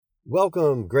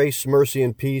Welcome, grace, mercy,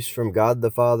 and peace from God the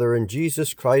Father and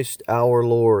Jesus Christ our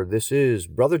Lord. This is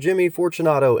Brother Jimmy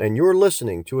Fortunato, and you're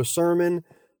listening to a sermon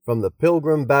from the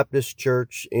Pilgrim Baptist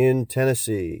Church in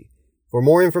Tennessee. For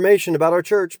more information about our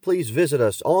church, please visit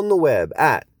us on the web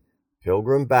at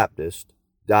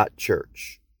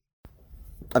pilgrimbaptist.church.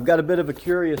 I've got a bit of a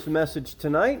curious message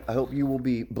tonight. I hope you will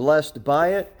be blessed by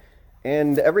it.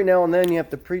 And every now and then you have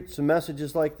to preach some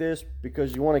messages like this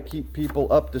because you want to keep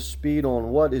people up to speed on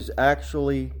what is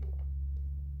actually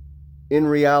in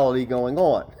reality going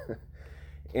on.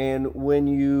 And when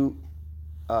you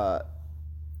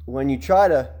try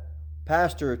to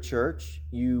pastor a church,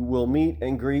 you will meet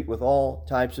and greet with all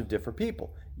types of different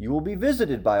people. You will be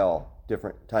visited by all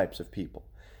different types of people.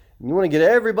 And you want to get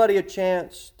everybody a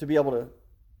chance to be able to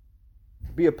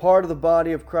be a part of the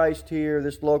body of Christ here,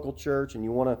 this local church, and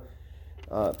you want to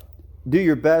do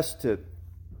your best to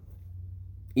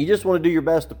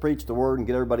preach the word and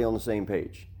get everybody on the same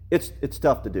page. It's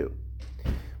tough to do.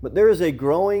 But there is a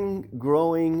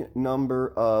growing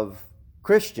number of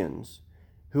Christians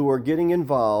who are getting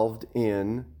involved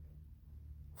in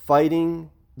fighting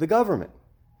the government.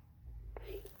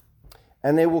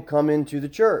 And they will come into the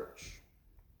church.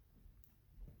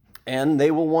 And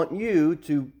they will want you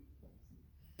to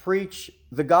preach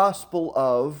the gospel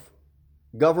of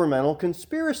governmental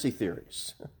conspiracy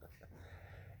theories.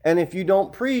 And if you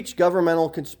don't preach governmental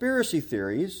conspiracy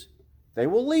theories, they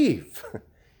will leave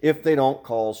if they don't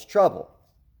cause trouble.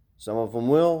 Some of them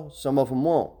will, some of them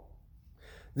won't.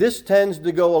 This tends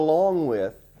to go along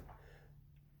with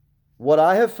what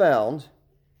I have found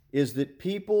is that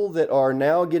people that are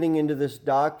now getting into this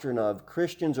doctrine of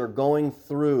Christians are going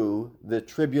through the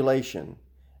tribulation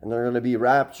and they're going to be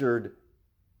raptured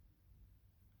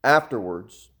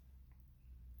afterwards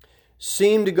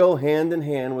seem to go hand in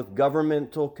hand with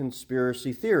governmental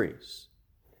conspiracy theories.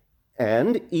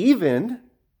 And even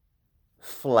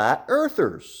flat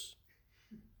earthers.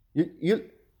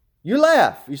 You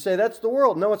laugh. You say, that's the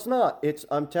world. No, it's not.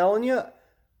 I'm telling you, a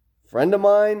friend of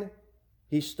mine,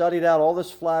 he studied out all this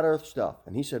flat earth stuff.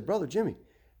 And he said, Brother Jimmy,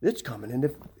 it's coming into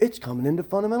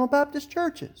fundamental Baptist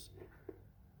churches.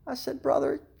 I said,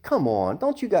 brother, come on.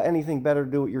 Don't you got anything better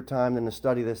to do with your time than to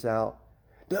study this out?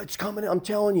 It's coming in. I'm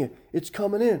telling you, it's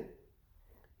coming in.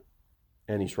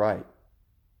 And he's right.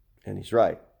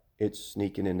 It's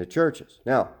sneaking into churches.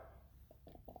 Now,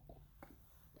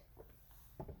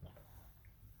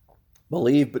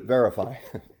 believe but verify.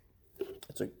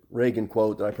 That's a Reagan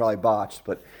quote that I probably botched.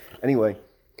 But anyway,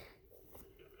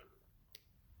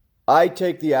 I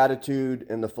take the attitude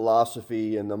and the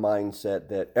philosophy and the mindset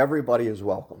that everybody is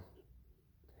welcome.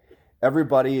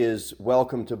 Everybody is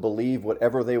welcome to believe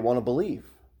whatever they want to believe.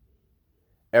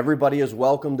 Everybody is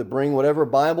welcome to bring whatever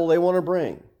Bible they want to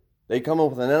bring. They come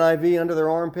up with an NIV under their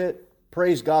armpit,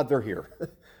 praise God, they're here.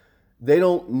 They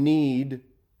don't need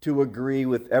to agree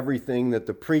with everything that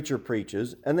the preacher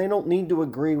preaches, and they don't need to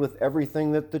agree with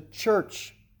everything that the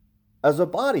church as a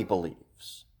body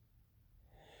believes.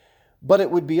 But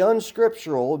it would be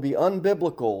unscriptural, it would be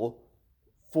unbiblical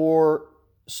for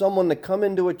someone to come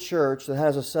into a church that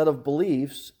has a set of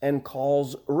beliefs and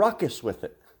cause ruckus with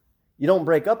it. You don't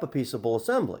break up a peaceable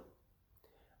assembly.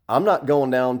 I'm not going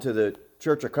down to the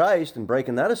Church of Christ and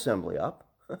breaking that assembly up,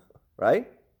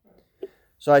 right?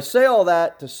 So I say all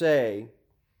that to say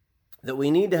that we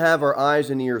need to have our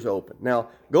eyes and ears open. Now,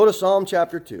 go to Psalm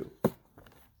chapter 2.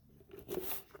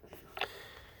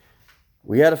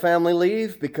 We had a family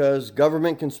leave because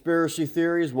government conspiracy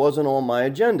theories wasn't on my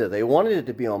agenda. They wanted it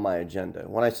to be on my agenda.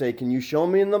 When I say, can you show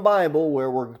me in the Bible where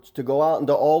we're to go out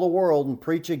into all the world and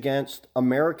preach against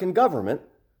American government?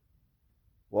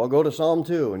 Well, go to Psalm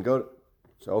 2 and go to...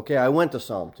 So, okay, I went to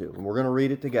Psalm 2 and we're going to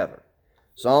read it together.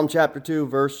 Psalm chapter 2,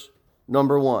 verse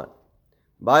number 1.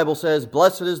 The Bible says,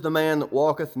 Blessed is the man that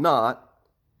walketh not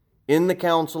in the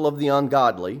counsel of the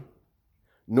ungodly,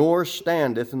 nor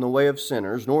standeth in the way of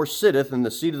sinners, nor sitteth in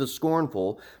the seat of the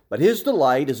scornful, but his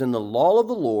delight is in the law of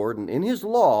the Lord, and in his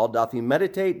law doth he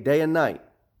meditate day and night.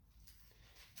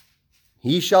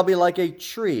 He shall be like a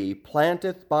tree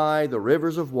planted by the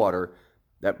rivers of water,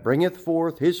 that bringeth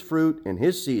forth his fruit in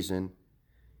his season.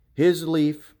 His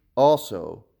leaf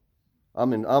also.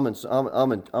 I'm in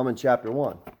chapter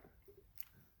 1.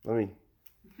 Let me.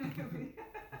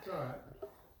 That's all right.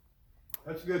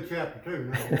 That's a good chapter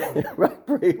 2.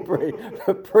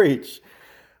 Preach.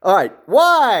 All right.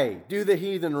 Why do the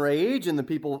heathen rage and the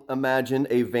people imagine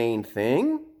a vain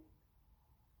thing?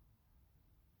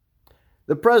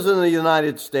 The President of the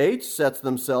United States sets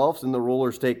themselves and the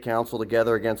rulers take counsel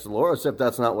together against the Lord, except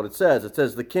that's not what it says. It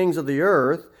says the kings of the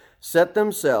earth set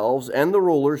themselves and the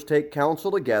rulers take counsel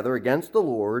together against the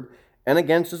Lord and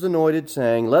against his anointed,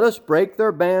 saying, let us break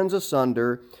their bands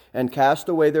asunder and cast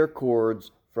away their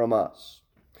cords from us.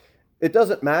 It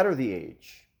doesn't matter the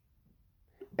age.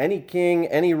 Any king,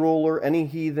 any ruler, any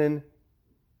heathen,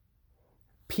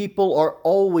 people are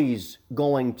always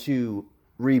going to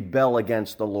rebel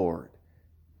against the Lord.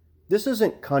 This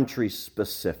isn't country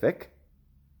specific.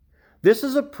 This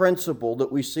is a principle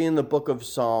that we see in the book of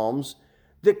Psalms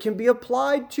that can be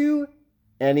applied to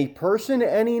any person,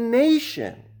 any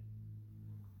nation.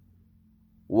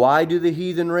 Why do the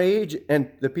heathen rage and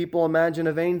the people imagine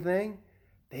a vain thing?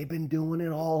 They've been doing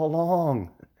it all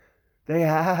along. They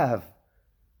have.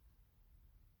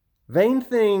 Vain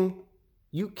thing,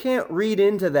 you can't read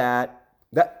into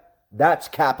that's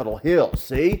Capitol Hill,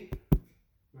 see?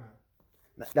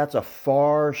 That's a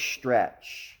far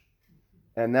stretch.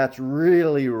 And that's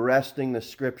really wresting the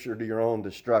scripture to your own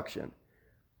destruction.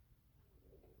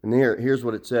 And here's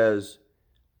what it says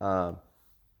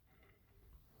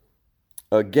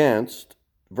against,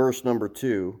 verse number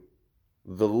 2,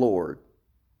 the Lord.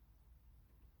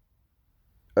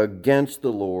 Against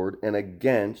the Lord and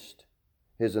against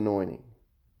his anointing.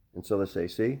 And so they say,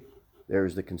 see,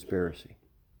 there's the conspiracy.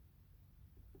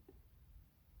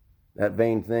 That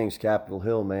vain thing's Capitol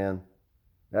Hill, man.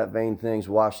 That vain thing's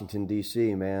Washington,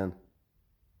 D.C., man.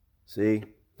 See,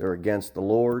 they're against the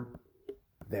Lord.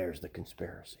 There's the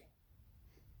conspiracy.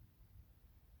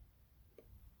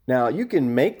 Now, you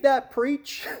can make that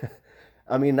preach.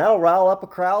 I mean, that'll rile up a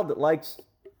crowd that likes...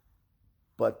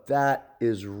 But that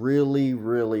is really,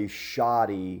 really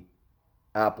shoddy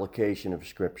application of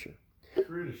Scripture. It's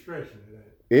really stretching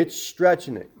it. It's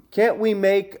stretching it. Can't we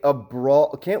make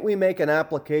an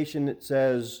application that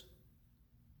says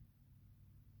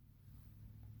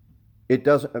it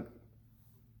doesn't...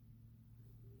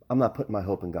 I'm not putting my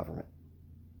hope in government.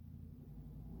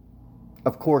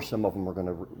 Of course some of them are going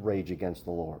to rage against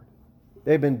the Lord.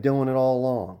 They've been doing it all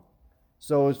along.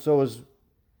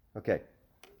 Okay.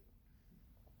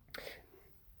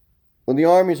 When the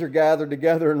armies are gathered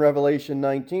together in Revelation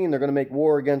 19, they're going to make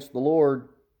war against the Lord.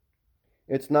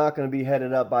 It's not going to be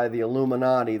headed up by the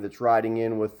Illuminati that's riding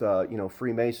in with,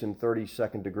 Freemason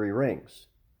 32nd degree rings.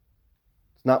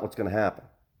 It's not what's going to happen.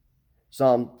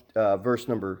 Psalm verse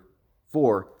number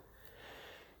 4.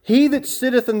 He that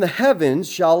sitteth in the heavens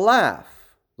shall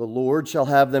laugh. The Lord shall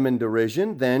have them in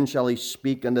derision. Then shall he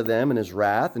speak unto them in his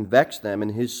wrath, and vex them in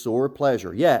his sore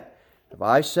pleasure. Yet have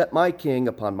I set my king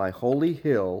upon my holy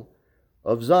hill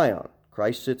of Zion.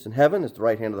 Christ sits in heaven at the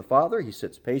right hand of the Father. He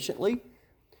sits patiently.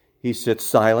 He sits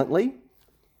silently.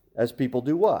 As people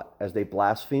do what? As they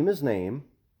blaspheme his name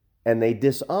and they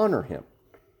dishonor him.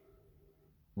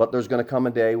 But there's going to come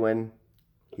a day when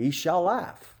he shall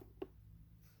laugh.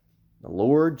 The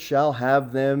Lord shall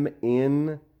have them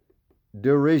in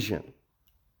derision.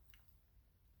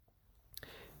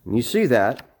 And you see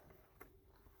that.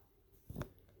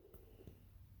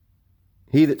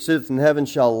 He that sitteth in heaven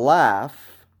shall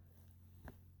laugh.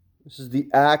 This is the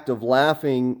act of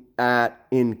laughing at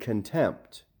in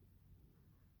contempt.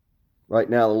 Right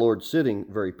now the Lord's sitting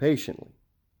very patiently.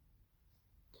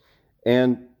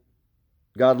 And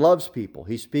God loves people.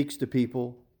 He speaks to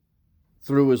people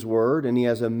through His Word, and He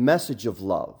has a message of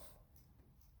love.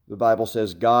 The Bible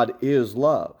says God is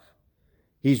love.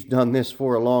 He's done this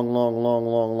for a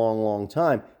long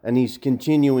time, and He's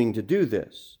continuing to do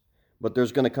this. But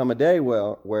there's going to come a day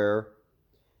where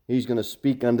He's going to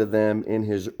speak unto them in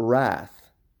His wrath.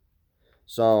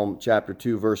 Psalm chapter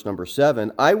 2, verse number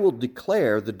 7, I will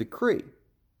declare the decree.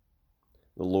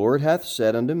 The Lord hath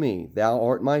said unto me, Thou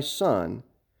art my son,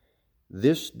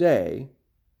 this day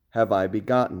have I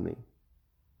begotten thee.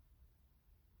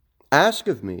 Ask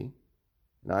of me,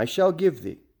 and I shall give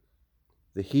thee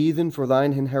the heathen for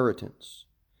thine inheritance,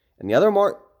 and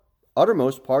the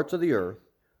uttermost parts of the earth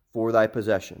for thy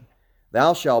possession.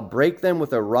 Thou shalt break them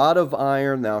with a rod of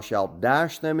iron, thou shalt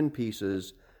dash them in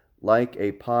pieces like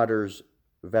a potter's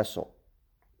vessel.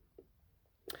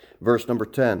 Verse number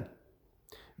 10.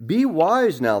 Be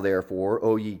wise now, therefore,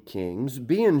 O ye kings,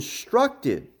 be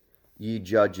instructed, ye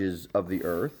judges of the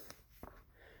earth.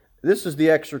 This is the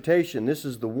exhortation, this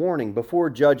is the warning. Before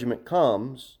judgment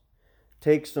comes,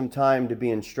 take some time to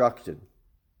be instructed.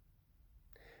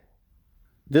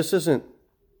 Isn't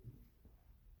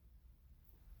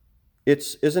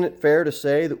it fair to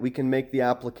say that we can make the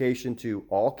application to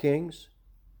all kings,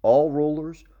 all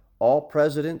rulers, all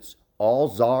presidents, all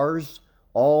czars,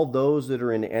 all those that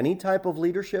are in any type of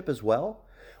leadership as well?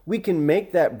 We can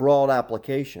make that broad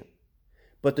application.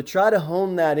 But to try to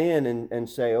hone that in and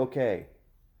say, okay,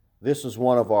 this is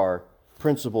one of our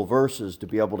principal verses to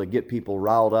be able to get people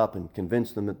riled up and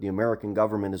convince them that the American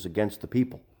government is against the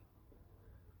people.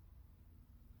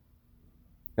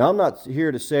 Now, I'm not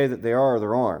here to say that they are or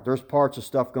there aren't. There's parts of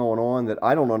stuff going on that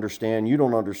I don't understand, you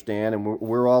don't understand, and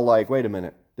we're all like, wait a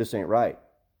minute, this ain't right.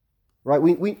 Right?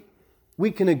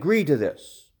 We can agree to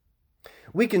this.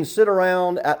 We can sit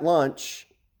around at lunch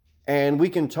and we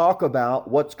can talk about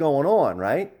what's going on,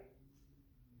 right?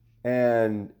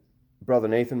 And Brother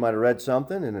Nathan might have read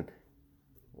something, and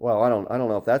well, I don't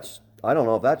know if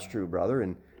that's true, brother.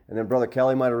 And then Brother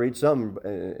Kelly might have read something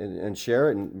and share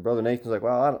it, and Brother Nathan's like,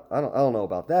 well, I don't know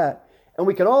about that. And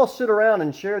we can all sit around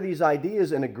and share these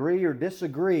ideas and agree or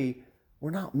disagree.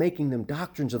 We're not making them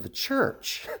doctrines of the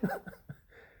church.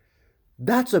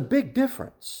 That's a big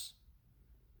difference.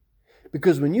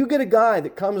 Because when you get a guy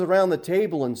that comes around the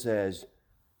table and says,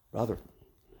 brother,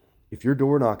 if you're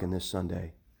door knocking this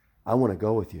Sunday, I want to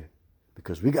go with you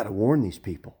because we got to warn these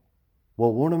people.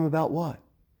 Well, warn them about what?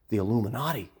 The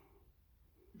Illuminati.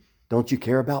 Don't you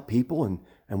care about people and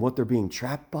what they're being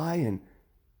trapped by? And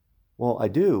well, I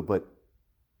do, but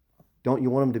don't you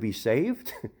want them to be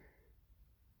saved?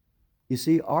 You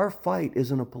see, our fight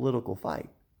isn't a political fight.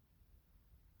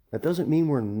 That doesn't mean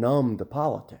we're numb to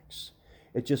politics.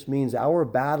 It just means our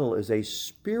battle is a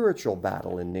spiritual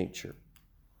battle in nature.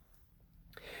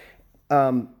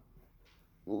 After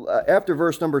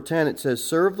verse number 10, it says,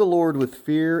 serve the Lord with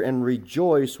fear and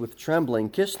rejoice with trembling.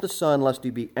 Kiss the Son, lest he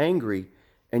be angry,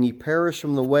 and ye perish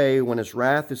from the way when his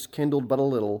wrath is kindled but a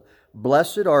little.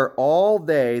 Blessed are all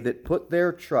they that put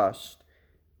their trust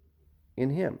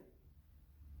in him.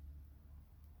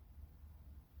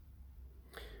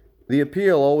 The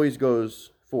appeal always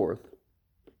goes forth.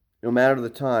 No matter the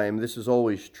time, this is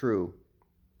always true.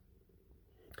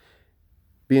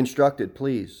 Be instructed,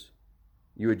 please.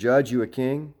 You a judge, you a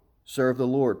king, serve the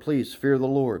Lord. Please fear the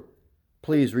Lord.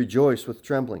 Please rejoice with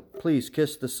trembling. Please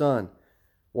kiss the Son.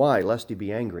 Why? Lest he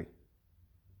be angry.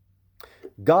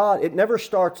 God, it never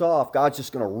starts off, God's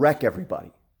just going to wreck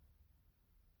everybody.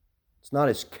 It's not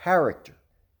his character.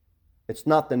 It's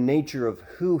not the nature of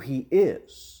who he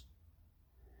is.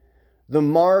 The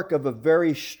mark of a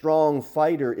very strong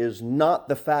fighter is not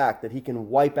the fact that he can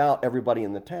wipe out everybody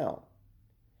in the town.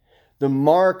 The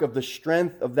mark of the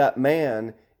strength of that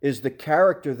man is the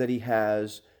character that he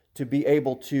has to be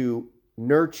able to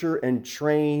nurture and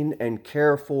train and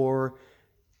care for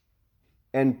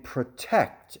and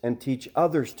protect and teach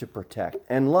others to protect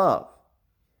and love.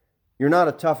 You're not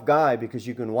a tough guy because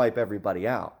you can wipe everybody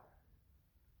out.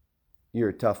 You're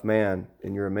a tough man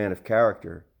and you're a man of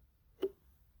character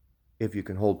if you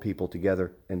can hold people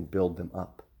together and build them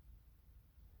up.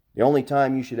 The only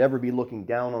time you should ever be looking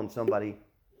down on somebody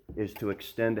is to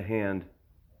extend a hand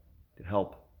to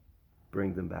help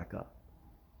bring them back up.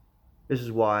 This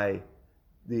is why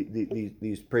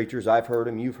these preachers, I've heard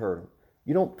them, you've heard them.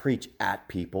 You don't preach at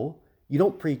people. You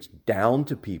don't preach down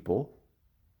to people.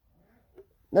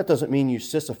 That doesn't mean you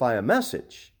sissify a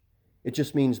message. It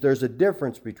just means there's a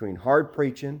difference between hard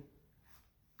preaching,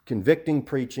 convicting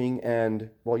preaching,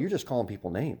 and, well, you're just calling people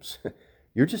names.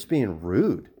 You're just being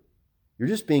rude. You're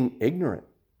just being ignorant.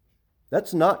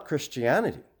 That's not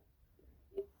Christianity.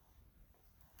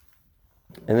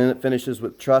 And then it finishes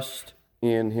with trust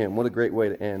in him. What a great way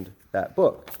to end that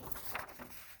book.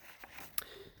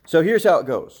 So here's how it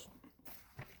goes.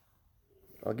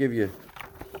 I'll give you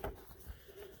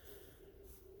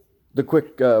the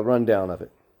quick rundown of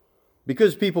it.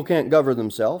 Because people can't govern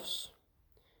themselves,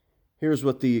 here's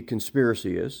what the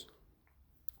conspiracy is.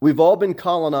 We've all been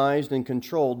colonized and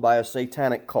controlled by a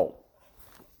satanic cult.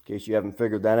 In case you haven't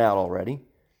figured that out already.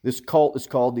 This cult is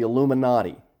called the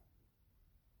Illuminati.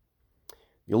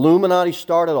 The Illuminati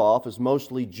started off as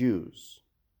mostly Jews.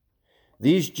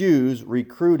 These Jews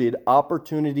recruited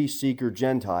opportunity seeker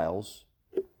Gentiles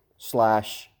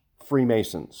 /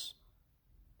 Freemasons.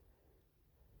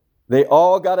 They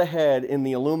all got ahead in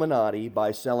the Illuminati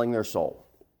by selling their soul.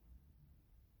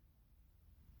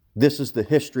 This is the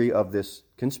history of this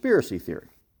conspiracy theory.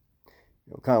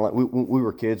 Kind of like when we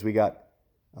were kids, we got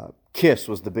Kiss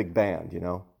was the big band,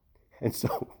 and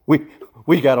so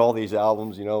we got all these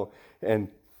albums, and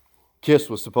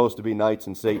Kiss was supposed to be Knights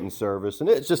in Satan's Service, and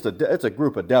it's a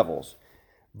group of devils.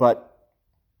 But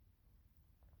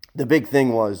the big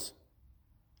thing was,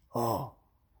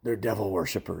 they're devil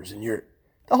worshippers, and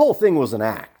the whole thing was an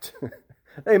act.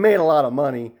 They made a lot of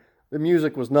money. The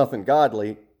music was nothing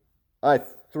godly. I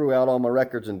threw out all my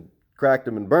records and cracked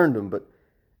them and burned them, but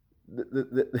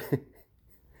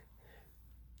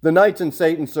the Knights in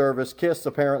Satan's Service, Kiss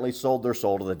apparently sold their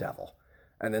soul to the devil.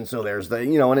 And then so there's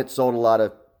and it sold a lot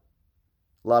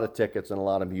of tickets and a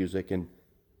lot of music, and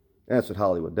that's what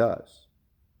Hollywood does.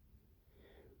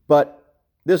 But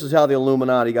this is how the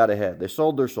Illuminati got ahead. They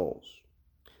sold their souls.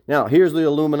 Now, here's the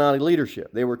Illuminati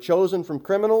leadership. They were chosen from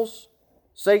criminals,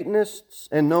 Satanists,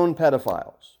 and known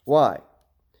pedophiles. Why?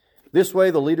 This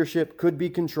way, the leadership could be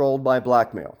controlled by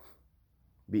blackmail.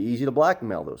 It'd be easy to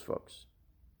blackmail those folks.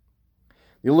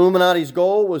 The Illuminati's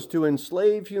goal was to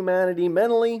enslave humanity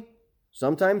mentally,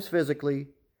 sometimes physically,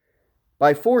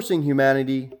 by forcing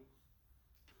humanity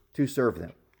to serve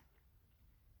them.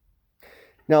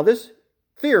 Now, this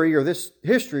theory or this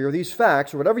history or these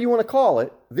facts or whatever you want to call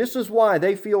it, this is why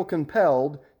they feel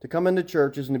compelled to come into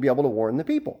churches and to be able to warn the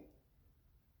people.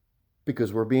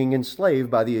 Because we're being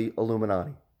enslaved by the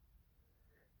Illuminati.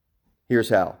 Here's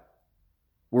how.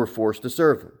 We're forced to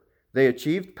serve them. They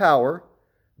achieved power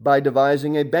by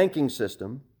devising a banking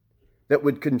system that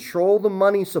would control the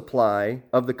money supply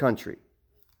of the country.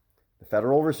 The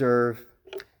Federal Reserve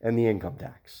and the income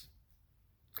tax.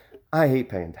 I hate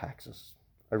paying taxes.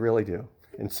 I really do.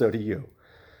 And so do you.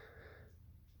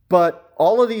 But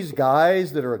all of these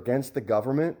guys that are against the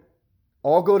government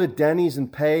all go to Denny's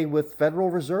and pay with Federal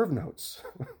Reserve notes.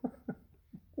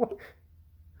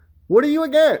 What are you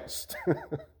against?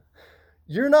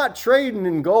 You're not trading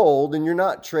in gold and you're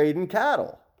not trading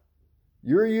cattle.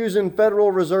 You're using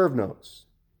Federal Reserve notes.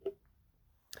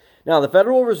 Now, the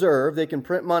Federal Reserve, they can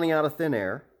print money out of thin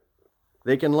air.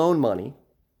 They can loan money.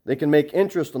 They can make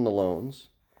interest on the loans.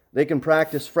 They can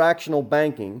practice fractional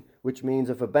banking, which means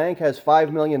if a bank has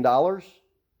 $5 million,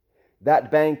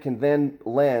 that bank can then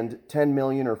lend $10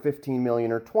 million or $15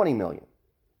 million or $20 million.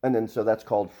 And then so that's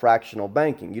called fractional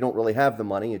banking. You don't really have the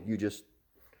money, you just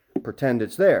pretend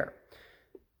it's there.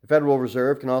 The Federal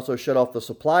Reserve can also shut off the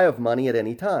supply of money at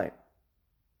any time.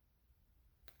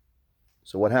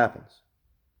 So what happens?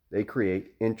 They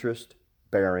create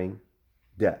interest-bearing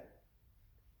debt.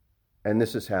 And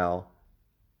this is how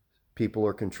people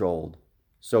are controlled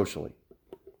socially.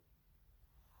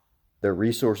 Their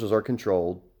resources are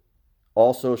controlled.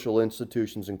 All social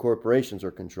institutions and corporations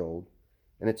are controlled.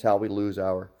 And it's how we lose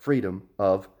our freedom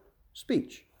of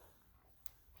speech.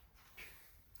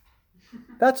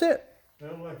 That's it.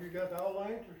 Sounds like you got all the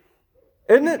answers.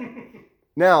 Isn't it?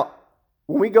 Now,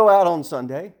 when we go out on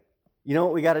Sunday, you know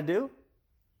what we got to do?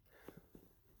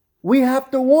 We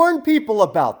have to warn people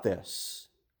about this.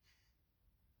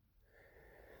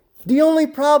 The only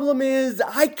problem is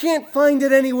I can't find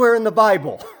it anywhere in the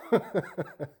Bible.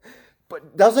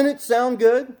 But doesn't it sound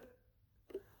good?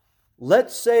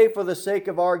 Let's say, for the sake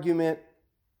of argument,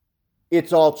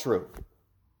 it's all true.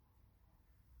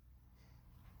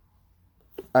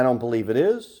 I don't believe it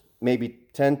is. Maybe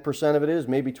 10% of it is.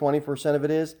 Maybe 20% of it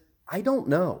is. I don't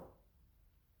know.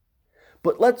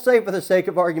 But let's say, for the sake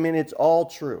of argument, it's all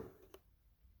true.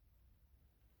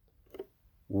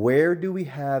 Where do we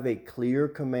have a clear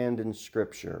command in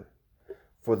Scripture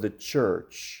for the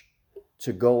church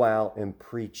to go out and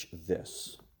preach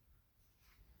this?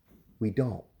 We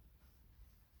don't.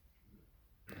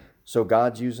 So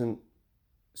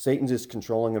Satan's is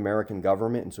controlling American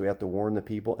government, and so we have to warn the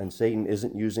people, and Satan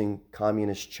isn't using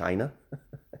communist China.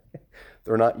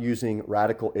 They're not using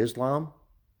radical Islam.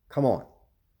 Come on.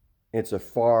 It's a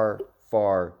far,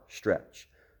 far stretch.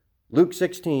 Luke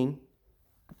 16,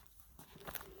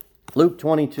 Luke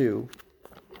 22,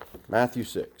 Matthew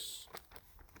 6.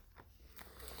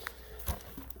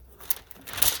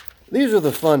 These are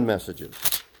the fun messages.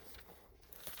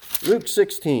 Luke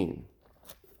 16.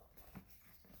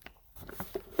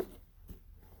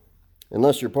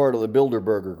 Unless you're part of the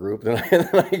Bilderberger group, then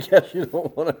I guess you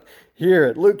don't want to hear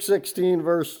it. Luke 16,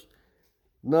 verse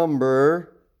number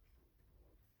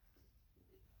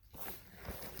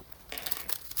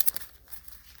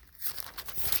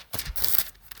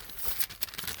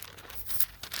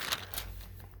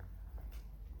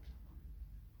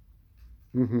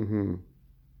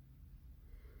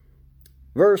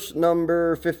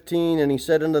 15, and he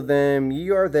said unto them, Ye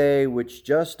are they which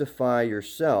justify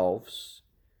yourselves.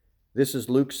 This is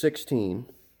Luke 16,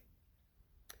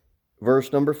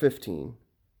 verse number 15,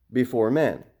 before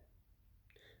men.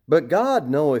 But God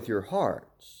knoweth your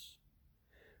hearts.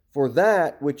 For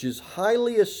that which is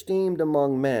highly esteemed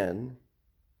among men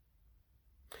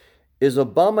is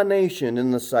abomination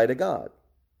in the sight of God.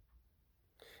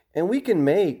 And we can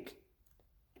make,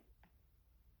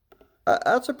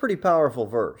 that's a pretty powerful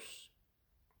verse.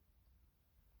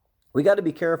 We got to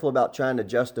be careful about trying to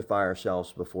justify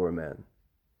ourselves before men.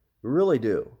 We really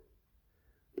do.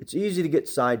 It's easy to get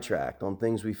sidetracked on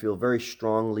things we feel very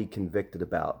strongly convicted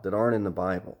about that aren't in the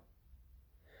Bible.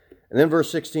 And then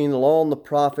verse 16, the law and the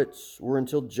prophets were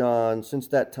until John. Since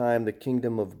that time the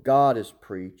kingdom of God is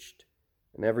preached,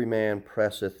 and every man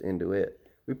presseth into it.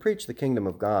 We preach the kingdom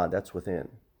of God, that's within.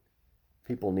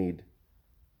 People need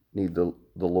the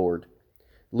Lord.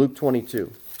 Luke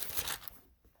 22.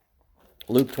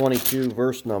 Luke 22,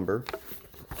 verse number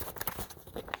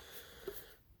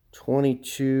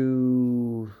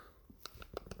 22,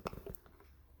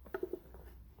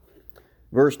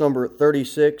 verse number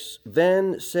 36.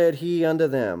 Then said he unto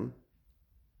them,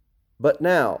 But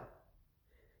now,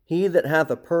 he that hath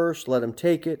a purse, let him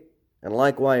take it, and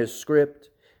likewise script,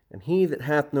 and he that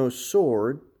hath no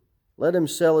sword, let him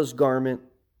sell his garment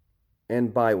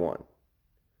and buy one.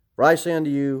 For I say unto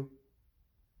you,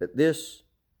 that this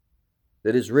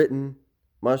that is written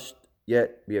must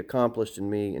yet be accomplished in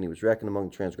me. And he was reckoned among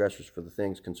transgressors, for the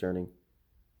things concerning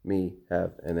me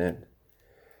have an end.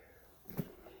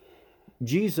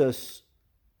 Jesus,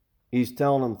 he's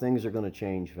telling them things are going to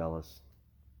change, fellas.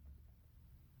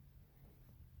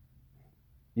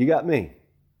 You got me.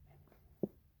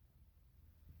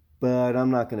 But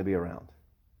I'm not going to be around,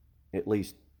 at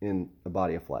least in the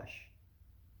body of flesh.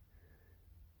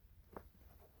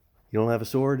 You don't have a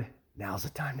sword? Now's the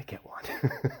time to get one.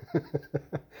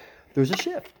 There's a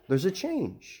shift. There's a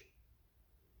change.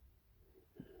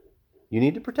 You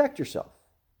need to protect yourself.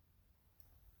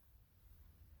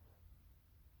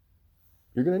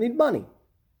 You're going to need money.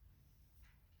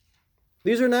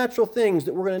 These are natural things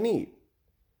that we're going to need.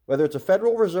 Whether it's a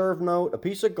Federal Reserve note, a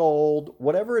piece of gold,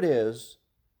 whatever it is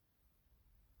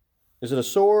it a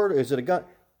sword? Is it a gun?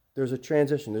 There's a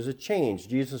transition. There's a change.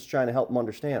 Jesus is trying to help them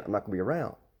understand. I'm not going to be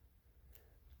around.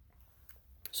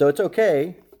 So it's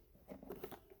okay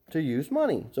to use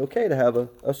money. It's okay to have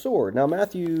a sword. Now,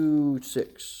 Matthew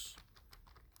 6.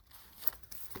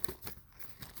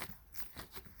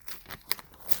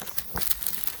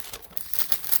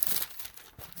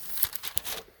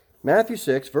 Matthew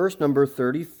 6, verse number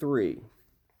 33.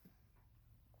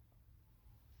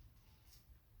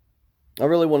 I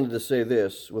really wanted to say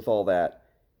this with all that.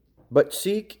 But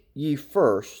seek ye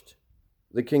first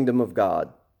the kingdom of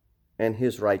God and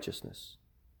his righteousness.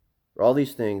 For all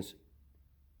these things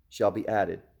shall be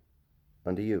added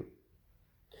unto you.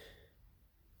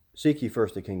 Seek ye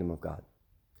first the kingdom of God.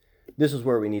 This is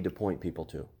where we need to point people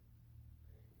to.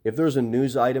 If there's a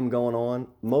news item going on,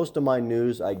 most of my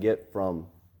news I get from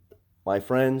my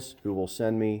friends who will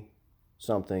send me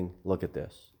something. Look at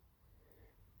this.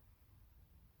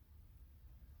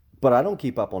 But I don't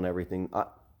keep up on everything.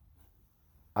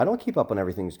 I don't keep up on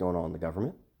everything that's going on in the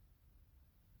government.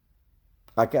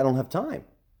 I don't have time.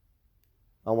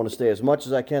 I want to stay as much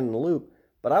as I can in the loop,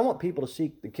 but I want people to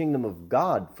seek the kingdom of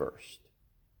God first.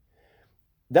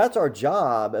 That's our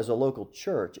job as a local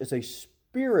church. It's a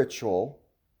spiritual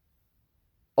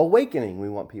awakening we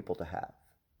want people to have.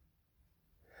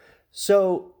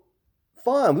 So,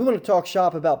 fine, we want to talk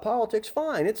shop about politics,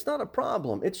 fine, it's not a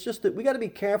problem. It's just that we got to be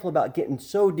careful about getting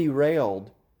so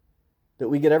derailed that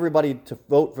we get everybody to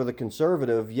vote for the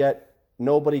conservative, yet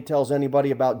nobody tells anybody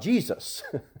about Jesus.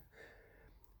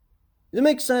 It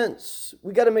makes sense.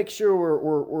 We got to make sure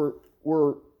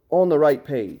we're on the right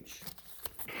page.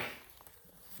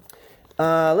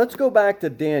 Let's go back to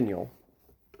Daniel.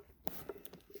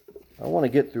 I want to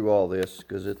get through all this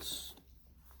because it's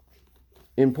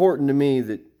important to me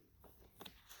that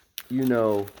you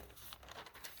know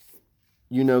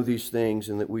these things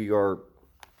and that we are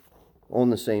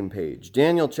on the same page.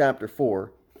 Daniel chapter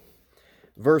 4,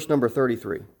 verse number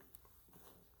 33.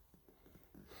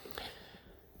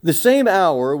 The same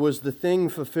hour was the thing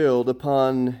fulfilled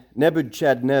upon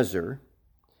Nebuchadnezzar,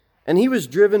 and he was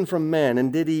driven from men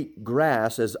and did eat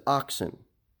grass as oxen,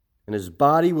 and his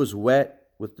body was wet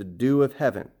with the dew of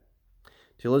heaven,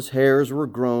 till his hairs were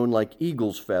grown like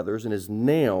eagle's feathers, and his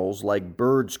nails like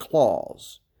birds'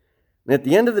 claws. And at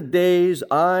the end of the days,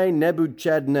 I,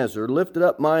 Nebuchadnezzar, lifted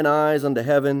up mine eyes unto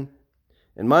heaven,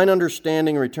 and mine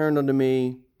understanding returned unto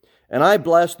me. And I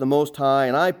blessed the Most High,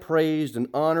 and I praised and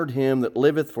honored him that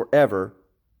liveth forever,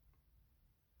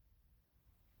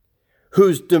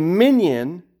 whose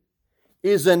dominion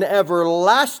is an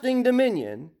everlasting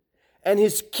dominion, and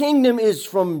his kingdom is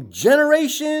from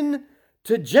generation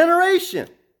to generation.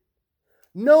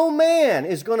 No man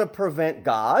is going to prevent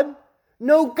God.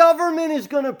 No government is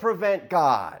going to prevent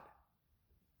God.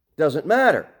 Doesn't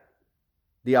matter.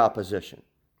 The opposition.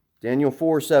 Daniel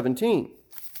 4:17.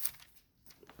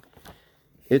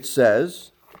 It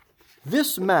says,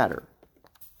 this matter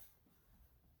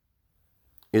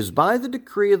is by the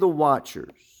decree of the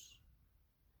watchers,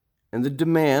 and the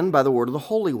demand by the word of the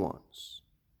holy ones,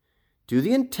 to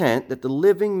the intent that the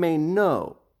living may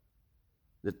know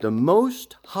that the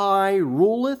Most High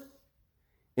ruleth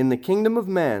in the kingdom of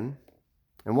men,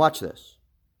 and watch this,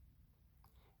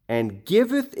 and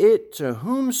giveth it to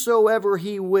whomsoever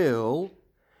he will,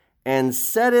 and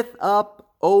setteth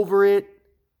up over it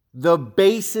The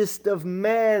basest of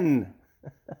men.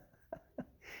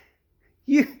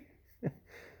 You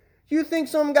think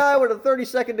some guy with a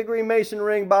 32nd degree Mason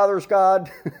ring bothers God?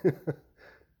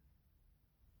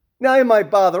 Now he might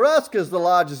bother us because the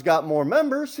lodge has got more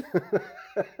members.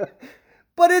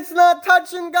 But it's not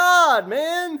touching God,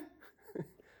 man.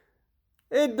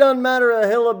 It doesn't matter a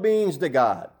hill of beans to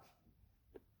God.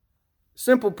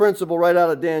 Simple principle right out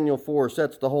of Daniel 4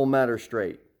 sets the whole matter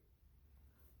straight.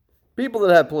 People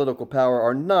that have political power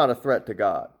are not a threat to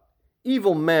God.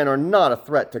 Evil men are not a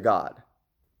threat to God.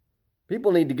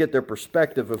 People need to get their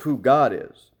perspective of who God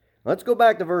is. Let's go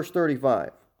back to verse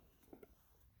 35.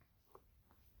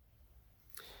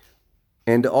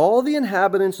 And all the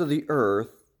inhabitants of the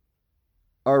earth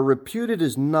are reputed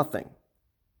as nothing.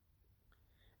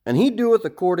 And he doeth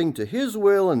according to his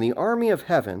will in the army of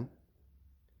heaven,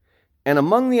 and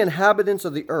among the inhabitants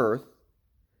of the earth,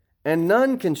 and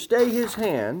none can stay his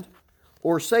hand,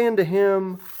 or say unto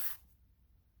him,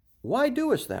 why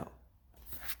doest thou?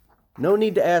 No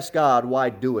need to ask God, why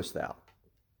doest thou?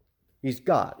 He's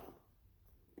God.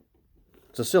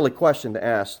 It's a silly question to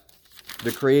ask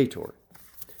the Creator.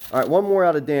 All right, one more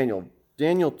out of Daniel.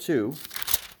 Daniel 2.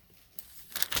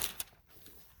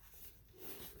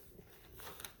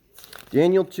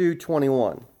 Daniel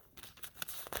 2:21.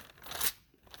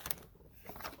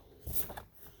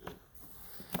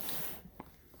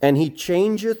 And he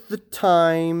changeth the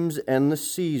times and the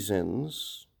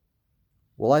seasons.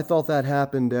 Well, I thought that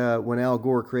happened when Al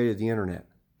Gore created the internet.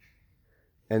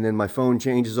 And then my phone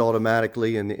changes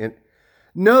automatically. And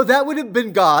no, that would have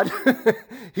been God.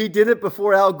 He did it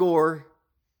before Al Gore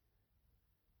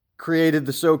created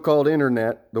the so-called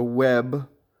internet, the web.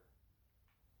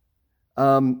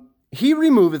 He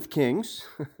removeth kings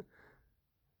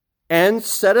and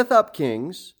setteth up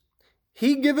kings.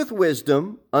 He giveth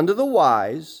wisdom unto the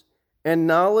wise and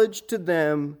knowledge to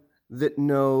them that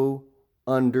know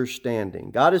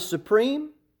understanding. God is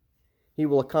supreme. He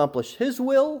will accomplish His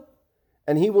will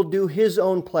and He will do His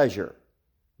own pleasure.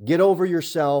 Get over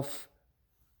yourself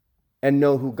and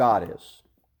know who God is.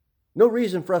 No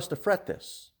reason for us to fret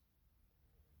this.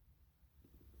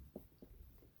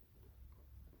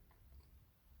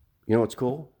 You know what's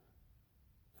cool?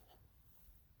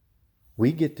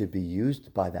 We get to be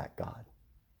used by that God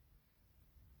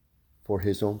for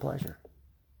His own pleasure.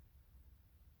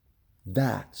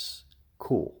 That's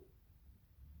cool.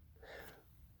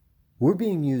 We're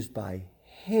being used by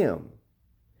Him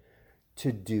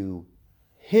to do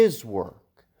His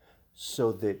work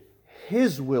so that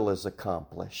His will is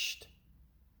accomplished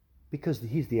because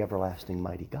He's the everlasting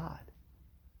mighty God.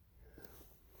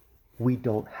 We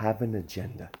don't have an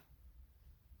agenda.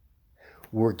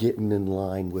 We're getting in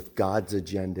line with God's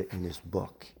agenda in His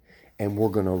book, and we're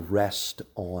going to rest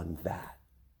on that.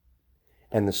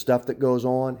 And the stuff that goes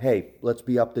on, hey, let's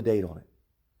be up to date on it.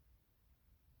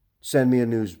 Send me a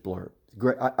news blurb.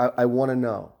 Great, I want to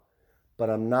know, but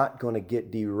I'm not going to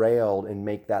get derailed and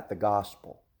make that the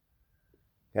gospel.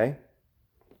 Okay?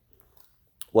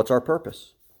 What's our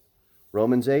purpose?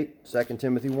 Romans 8, 2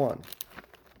 Timothy 1.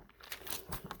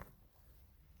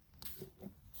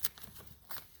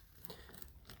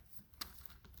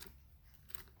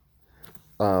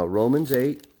 Romans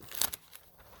 8,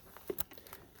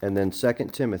 and then 2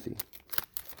 Timothy.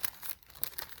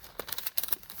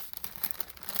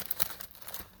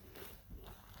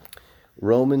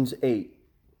 Romans 8.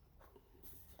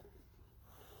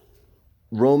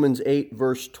 Romans 8,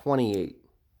 verse 28.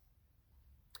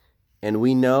 And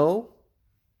we know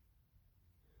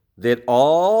that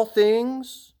all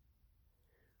things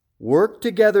work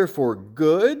together for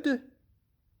good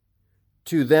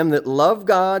to them that love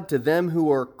God, to them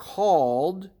who are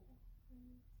called,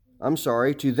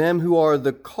 to them who are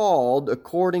the called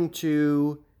according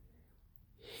to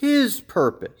His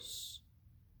purpose.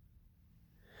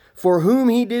 For whom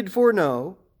He did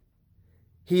foreknow,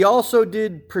 He also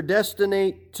did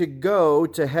predestinate to go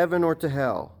to heaven or to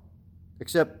hell.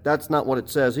 Except that's not what it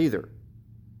says either.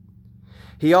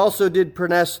 He also did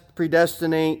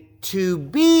predestinate to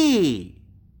be.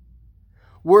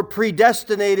 We're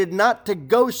predestinated not to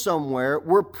go somewhere.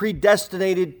 We're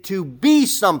predestinated to be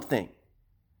something.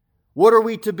 What are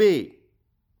we to be?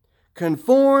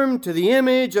 Conformed to the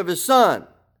image of His Son,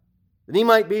 that He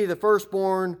might be the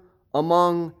firstborn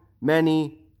among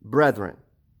many brethren.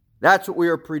 That's what we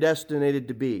are predestinated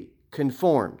to be,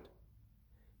 conformed.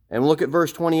 And look at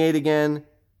verse 28 again.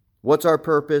 What's our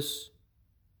purpose?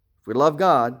 If we love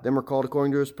God, then we're called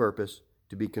according to His purpose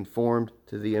to be conformed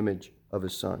to the image of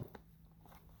His Son.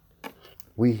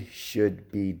 We should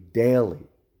be daily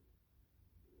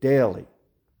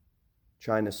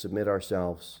trying to submit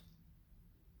ourselves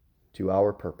to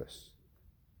our purpose.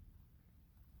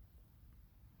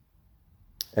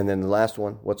 And then the last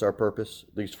one, what's our purpose,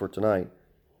 at least for tonight?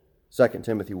 2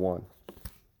 Timothy 1.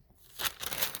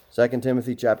 2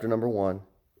 Timothy chapter number 1.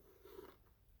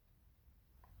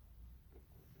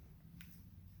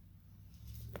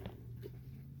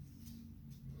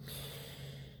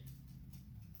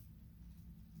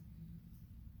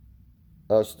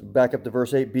 Back up to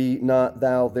verse 8. Be not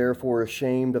thou therefore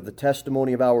ashamed of the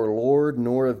testimony of our Lord,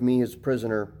 nor of me his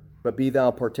prisoner, but be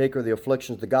thou partaker of the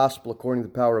afflictions of the gospel according to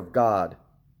the power of God,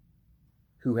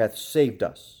 who hath saved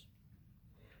us,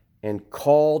 and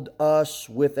called us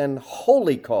with an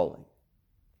holy calling.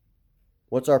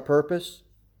 What's our purpose?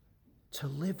 To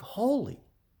live holy.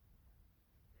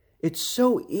 It's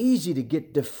so easy to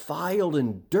get defiled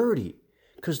and dirty,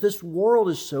 because this world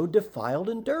is so defiled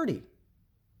and dirty.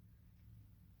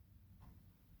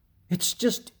 It's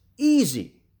just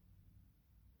easy.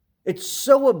 It's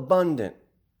so abundant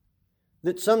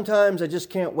that sometimes I just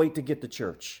can't wait to get to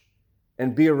church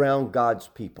and be around God's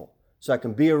people so I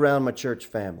can be around my church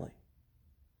family,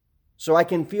 so I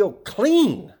can feel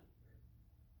clean.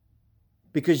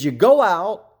 Because you go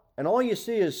out and all you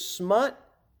see is smut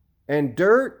and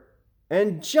dirt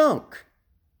and junk.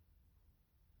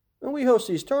 When we host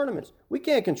these tournaments, we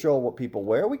can't control what people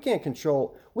wear. We can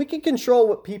control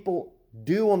what people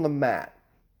do on the mat.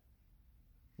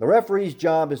 The referee's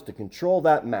job is to control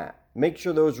that mat. Make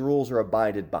sure those rules are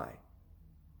abided by.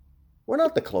 We're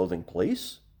not the clothing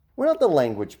police. We're not the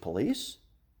language police.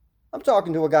 I'm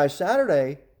talking to a guy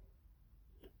Saturday.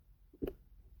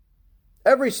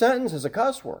 Every sentence is a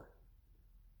cuss word.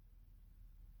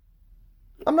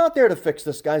 I'm not there to fix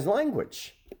this guy's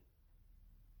language.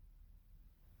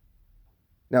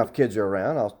 Now, if kids are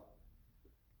around,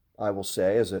 I will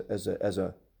say, as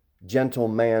a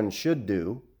gentleman should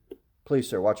do, please,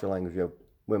 sir, watch your language. You have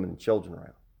women and children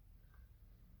around.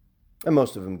 And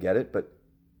most of them get it, but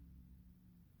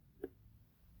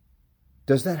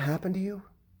does that happen to you?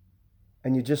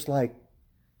 And you just like,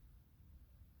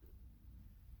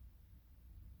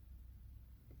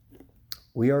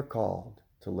 we are called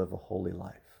to live a holy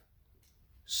life.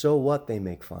 So what they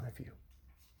make fun of you?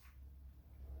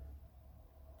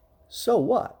 So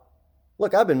what?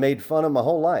 Look, I've been made fun of my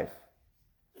whole life.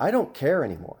 I don't care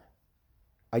anymore.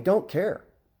 I don't care.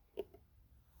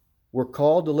 We're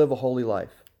called to live a holy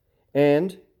life.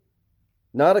 And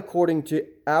not according to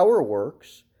our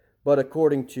works, but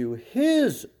according to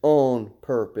His own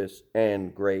purpose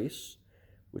and grace,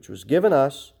 which was given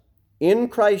us in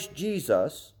Christ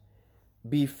Jesus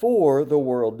before the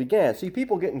world began. See,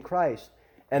 people get in Christ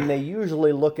and they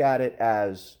usually look at it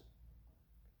as,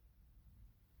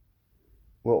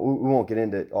 well, we won't get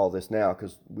into all this now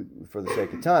because for the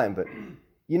sake of time, but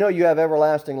you know you have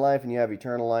everlasting life and you have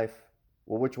eternal life.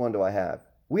 Well, which one do I have?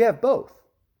 We have both.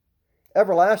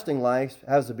 Everlasting life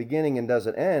has a beginning and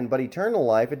doesn't end, but eternal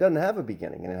life, it doesn't have a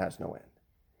beginning and it has no end.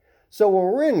 So when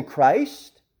we're in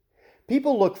Christ,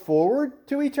 people look forward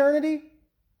to eternity,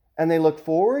 and they look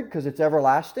forward because it's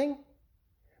everlasting,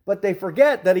 but they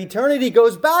forget that eternity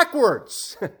goes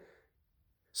backwards.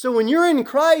 So when you're in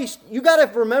Christ, you got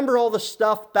to remember all the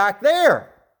stuff back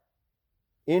there.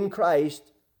 In Christ,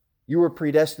 you were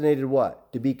predestinated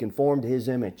what? To be conformed to His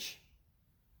image.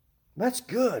 That's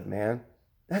good, man.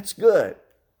 That's good.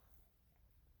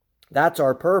 That's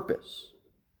our purpose.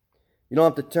 You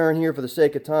don't have to turn here for the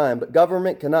sake of time, but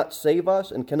government cannot save us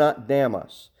and cannot damn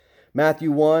us.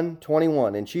 Matthew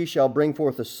 1:21, and she shall bring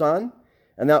forth a son,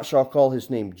 and thou shalt call his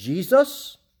name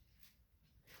Jesus,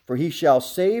 for he shall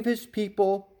save his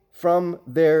people from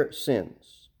their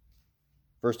sins.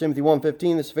 1 Timothy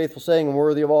 1:15, this faithful saying and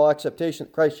worthy of all acceptation,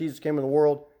 that Christ Jesus came into the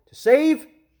world to save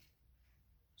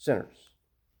sinners,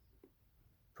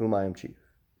 of whom I am chief.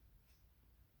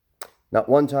 Not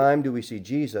one time do we see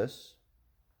Jesus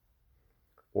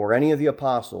or any of the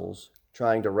apostles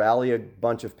trying to rally a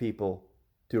bunch of people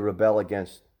to rebel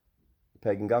against the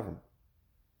pagan government.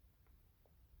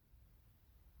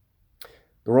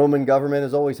 The Roman government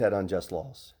has always had unjust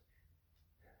laws.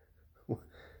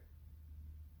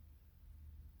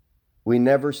 We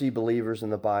never see believers in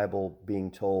the Bible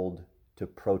being told to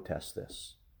protest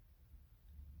this.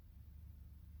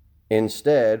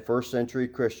 Instead, first century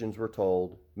Christians were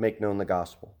told, make known the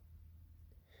gospel.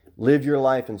 Live your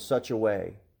life in such a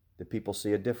way that people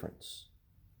see a difference.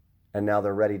 And now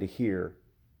they're ready to hear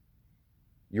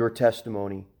your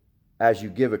testimony as you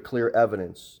give a clear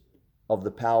evidence of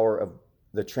the power of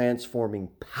the transforming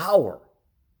power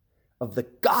of the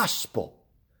gospel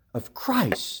of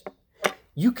Christ.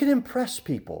 You can impress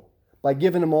people by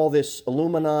giving them all this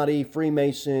Illuminati,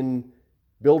 Freemason,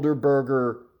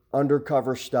 Bilderberger,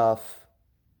 undercover stuff.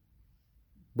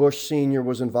 Bush Sr.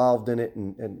 was involved in it,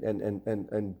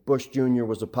 and Bush Jr.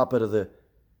 was a puppet of the...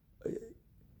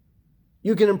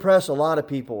 You can impress a lot of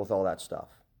people with all that stuff.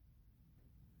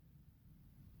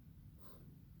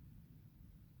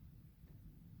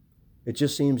 It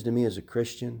just seems to me as a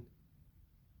Christian,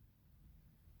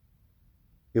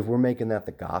 if we're making that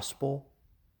the gospel,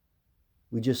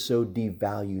 we just so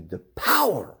devalued the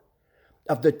power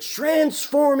of the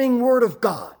transforming Word of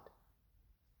God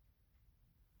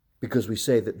because we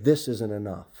say that this isn't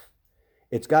enough.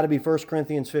 It's got to be 1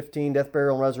 Corinthians 15, death,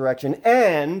 burial, and resurrection.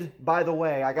 And, by the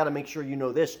way, I got to make sure you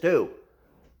know this too.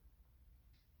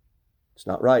 It's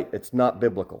not right. It's not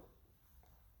biblical.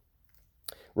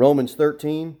 Romans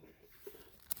 13,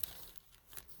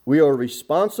 we are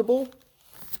responsible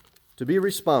to be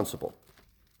responsible.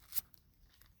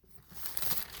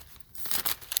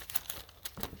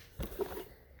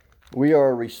 We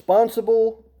are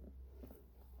responsible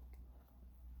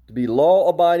to be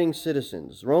law-abiding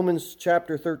citizens. Romans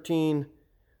chapter 13,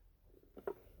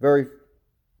 very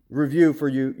review for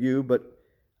you, but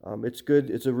it's good.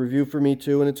 It's a review for me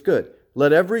too, and it's good.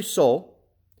 Let every soul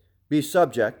be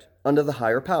subject unto the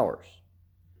higher powers,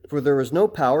 for there is no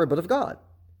power but of God.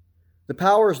 The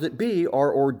powers that be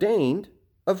are ordained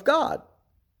of God.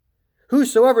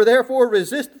 Whosoever therefore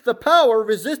resisteth the power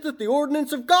resisteth the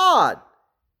ordinance of God.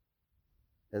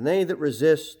 And they that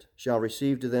resist shall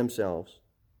receive to themselves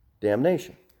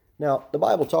damnation. Now, the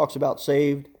Bible talks about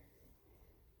saved.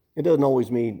 It doesn't always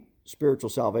mean spiritual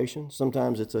salvation.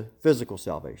 Sometimes it's a physical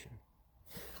salvation.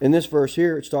 In this verse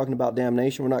here, it's talking about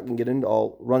damnation. We're not going to get into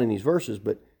all running these verses,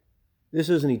 but this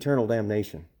isn't eternal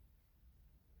damnation.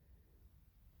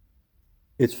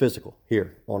 It's physical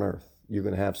here on earth. You're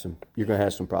going to have some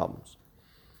problems.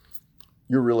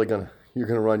 You're going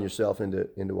to run yourself into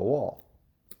a wall.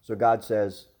 So God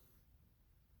says,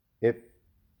 if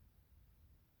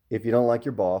you don't like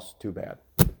your boss, too bad.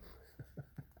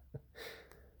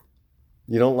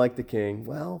 You don't like the king,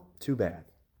 well, too bad.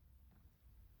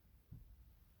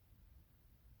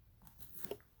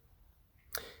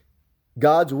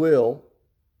 God's will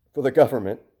for the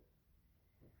government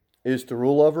is to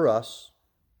rule over us,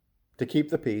 to keep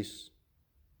the peace,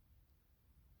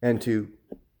 and to,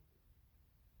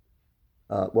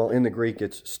 in the Greek,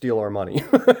 it's steal our money.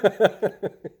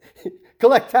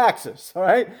 Collect taxes, all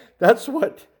right? That's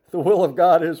what the will of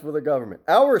God is for the government.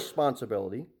 Our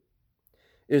responsibility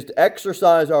is to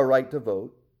exercise our right to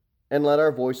vote and let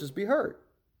our voices be heard.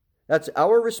 That's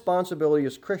our responsibility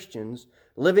as Christians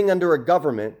living under a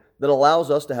government that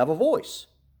allows us to have a voice.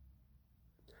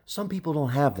 Some people don't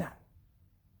have that.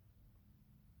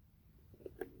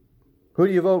 Who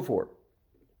do you vote for?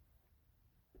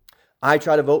 I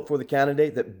try to vote for the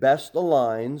candidate that best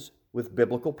aligns with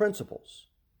biblical principles.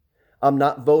 I'm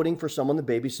not voting for someone to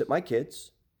babysit my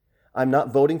kids. I'm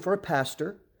not voting for a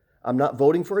pastor. I'm not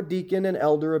voting for a deacon, an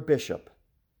elder, a bishop.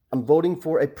 I'm voting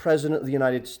for a president of the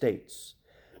United States.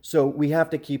 So we have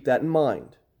to keep that in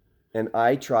mind. And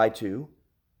I try to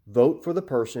vote for the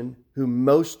person who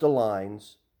most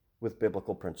aligns with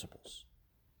biblical principles.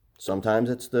 Sometimes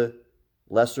it's the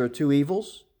lesser of two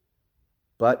evils,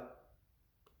 but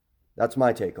that's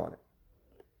my take on it.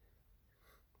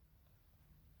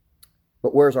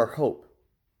 But where's our hope?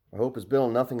 Our hope is built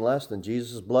on nothing less than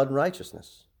Jesus' blood and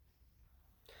righteousness.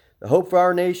 The hope for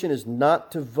our nation is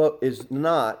not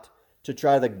to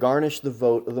try to garnish the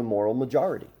vote of the moral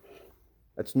majority.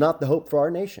 That's not the hope for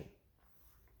our nation.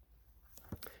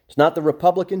 It's not the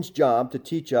Republicans' job to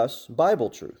teach us Bible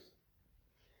truth.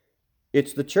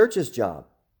 It's the church's job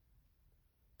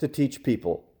to teach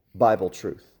people Bible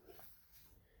truth.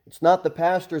 It's not the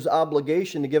pastor's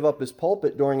obligation to give up his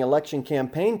pulpit during election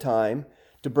campaign time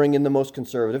to bring in the most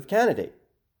conservative candidate.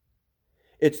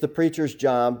 It's the preacher's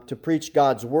job to preach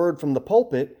God's word from the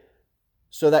pulpit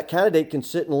so that candidate can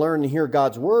sit and learn and hear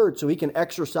God's word so he can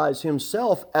exercise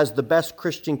himself as the best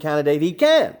Christian candidate he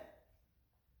can.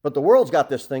 But the world's got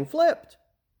this thing flipped.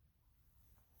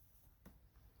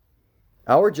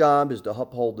 Our job is to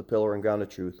uphold the pillar and ground of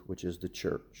truth, which is the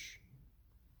church.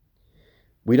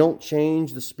 We don't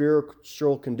change the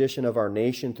spiritual condition of our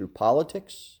nation through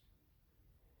politics.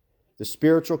 The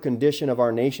spiritual condition of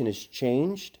our nation is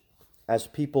changed as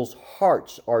people's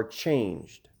hearts are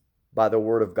changed by the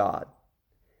Word of God.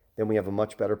 Then we have a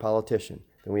much better politician.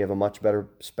 Then we have a much better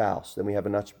spouse. Then we have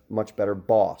a much better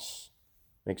boss.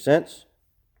 Make sense?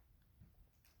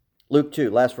 Luke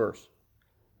 2, last verse.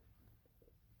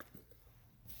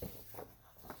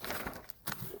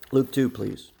 Luke 2,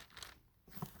 please.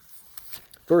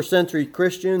 First century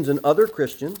Christians and other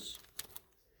Christians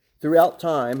throughout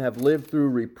time have lived through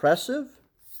repressive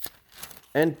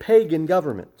and pagan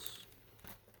governments.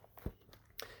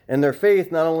 And their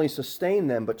faith not only sustained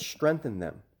them, but strengthened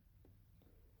them.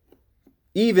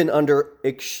 Even under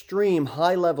extreme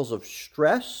high levels of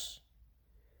stress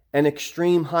and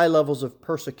extreme high levels of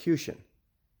persecution.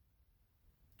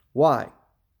 Why?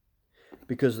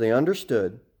 Because they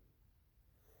understood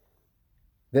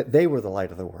that they were the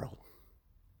light of the world.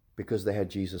 Because they had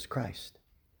Jesus Christ.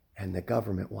 And the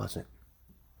government wasn't.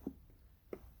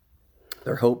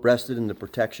 Their hope rested in the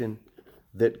protection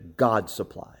that God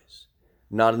supplies,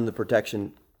 not in the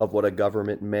protection of what a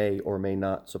government may or may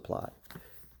not supply.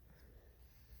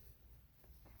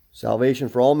 Salvation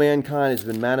for all mankind has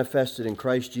been manifested in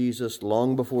Christ Jesus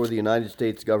long before the United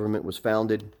States government was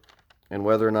founded, and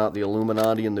whether or not the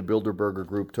Illuminati and the Bilderberger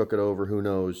group took it over, who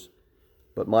knows?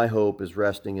 But my hope is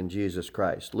resting in Jesus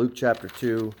Christ. Luke chapter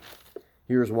 2,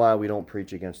 here's why we don't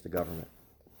preach against the government.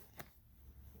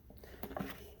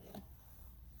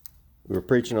 We were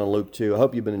preaching on Luke 2. I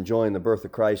hope you've been enjoying the birth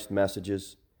of Christ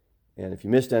messages. And if you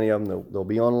missed any of them, they'll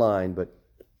be online. But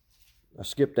I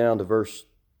skipped down to verse,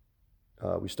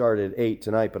 we started at 8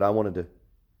 tonight, but I wanted to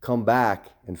come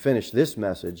back and finish this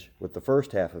message with the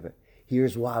first half of it.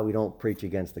 Here's why we don't preach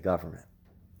against the government.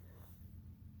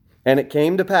 And it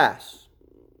came to pass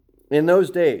in those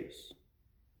days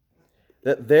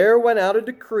that there went out a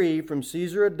decree from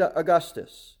Caesar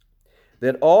Augustus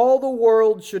that all the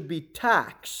world should be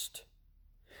taxed.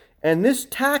 And this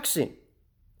taxing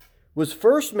was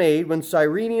first made when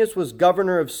Cyrenius was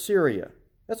governor of Syria.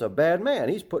 That's a bad man.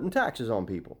 He's putting taxes on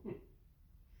people.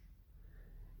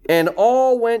 And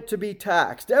all went to be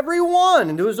taxed, every one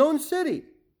into his own city.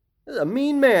 This is a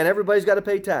mean man. Everybody's got to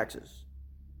pay taxes.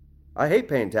 I hate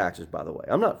paying taxes, by the way.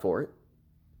 I'm not for it.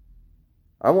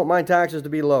 I want my taxes to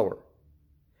be lower.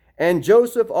 And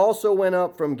Joseph also went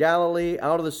up from Galilee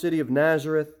out of the city of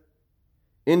Nazareth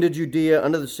into Judea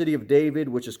unto the city of David,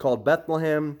 which is called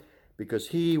Bethlehem, because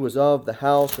he was of the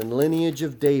house and lineage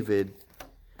of David,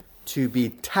 to be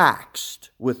taxed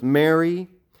with Mary,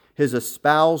 his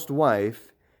espoused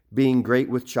wife, being great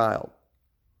with child.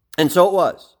 And so it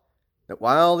was, that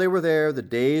while they were there, the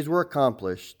days were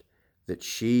accomplished that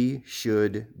she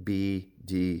should be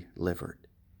delivered.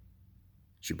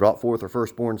 She brought forth her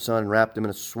firstborn son, and wrapped him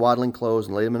in swaddling clothes,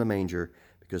 and laid him in a manger,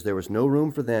 because there was no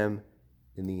room for them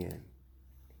in the inn.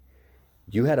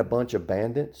 You had a bunch of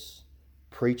bandits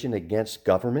preaching against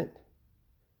government.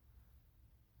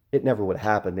 It never would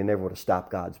have happened. They never would have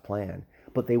stopped God's plan.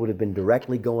 But they would have been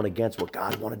directly going against what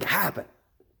God wanted to happen.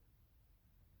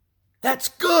 That's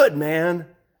good, man.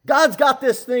 God's got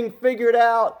this thing figured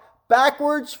out.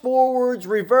 Backwards, forwards,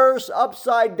 reverse,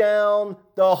 upside down,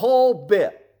 the whole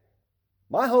bit.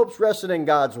 My hope's rested in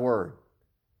God's word.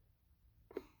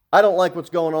 I don't like what's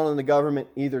going on in the government,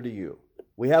 either do you.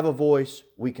 We have a voice,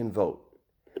 we can vote.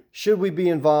 Should we be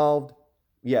involved?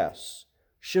 Yes.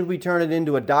 Should we turn it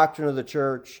into a doctrine of the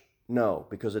church? No,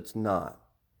 because it's not.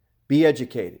 Be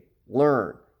educated,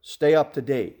 learn, stay up to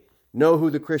date, know who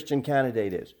the Christian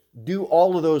candidate is. Do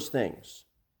all of those things.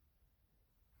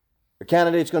 The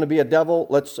candidate's going to be a devil,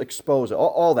 let's expose it,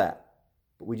 all that.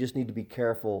 But we just need to be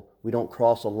careful we don't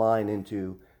cross a line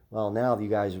into, well, now you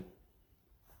guys,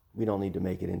 we don't need to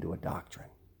make it into a doctrine.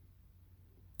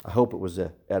 I hope it was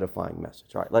an edifying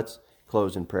message. All right, let's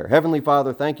close in prayer. Heavenly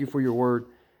Father, thank you for your word.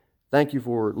 Thank you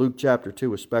for Luke chapter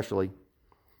 2 especially.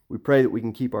 We pray that we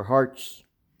can keep our hearts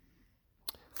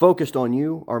focused on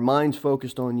you, our minds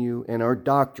focused on you, and our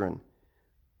doctrine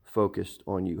focused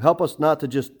on you. Help us not to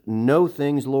just know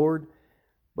things, Lord,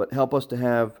 but help us to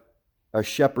have a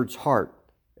shepherd's heart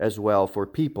as well for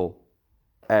people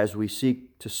as we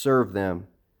seek to serve them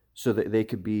so that they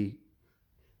could be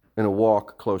in a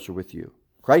walk closer with you.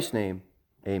 In Christ's name,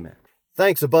 amen.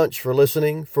 Thanks a bunch for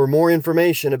listening. For more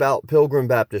information about Pilgrim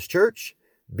Baptist Church,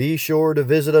 be sure to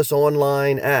visit us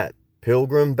online at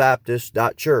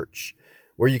pilgrimbaptist.church,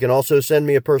 where you can also send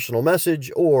me a personal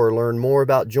message or learn more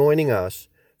about joining us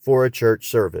for a church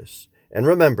service. And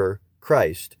remember,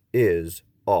 Christ is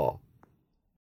all.